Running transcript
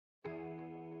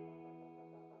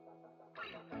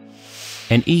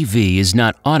an EV is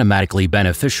not automatically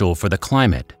beneficial for the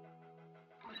climate.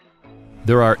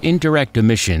 There are indirect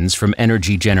emissions from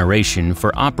energy generation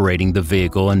for operating the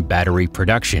vehicle and battery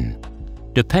production.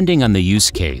 Depending on the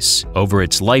use case, over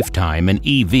its lifetime an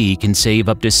EV can save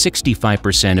up to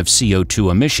 65% of CO2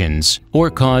 emissions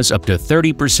or cause up to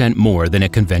 30% more than a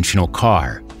conventional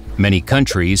car. Many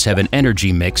countries have an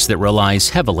energy mix that relies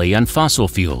heavily on fossil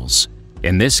fuels.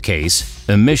 In this case,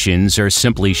 emissions are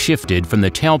simply shifted from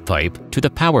the tailpipe to the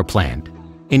power plant.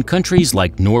 In countries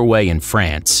like Norway and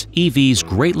France, EVs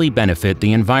greatly benefit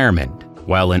the environment,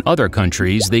 while in other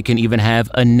countries they can even have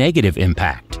a negative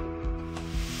impact.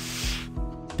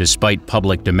 Despite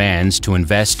public demands to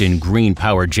invest in green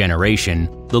power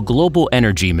generation, the global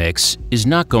energy mix is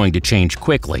not going to change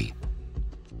quickly.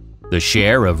 The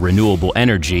share of renewable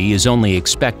energy is only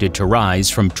expected to rise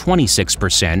from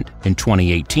 26% in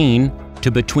 2018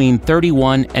 to between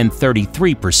 31 and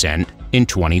 33% in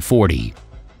 2040.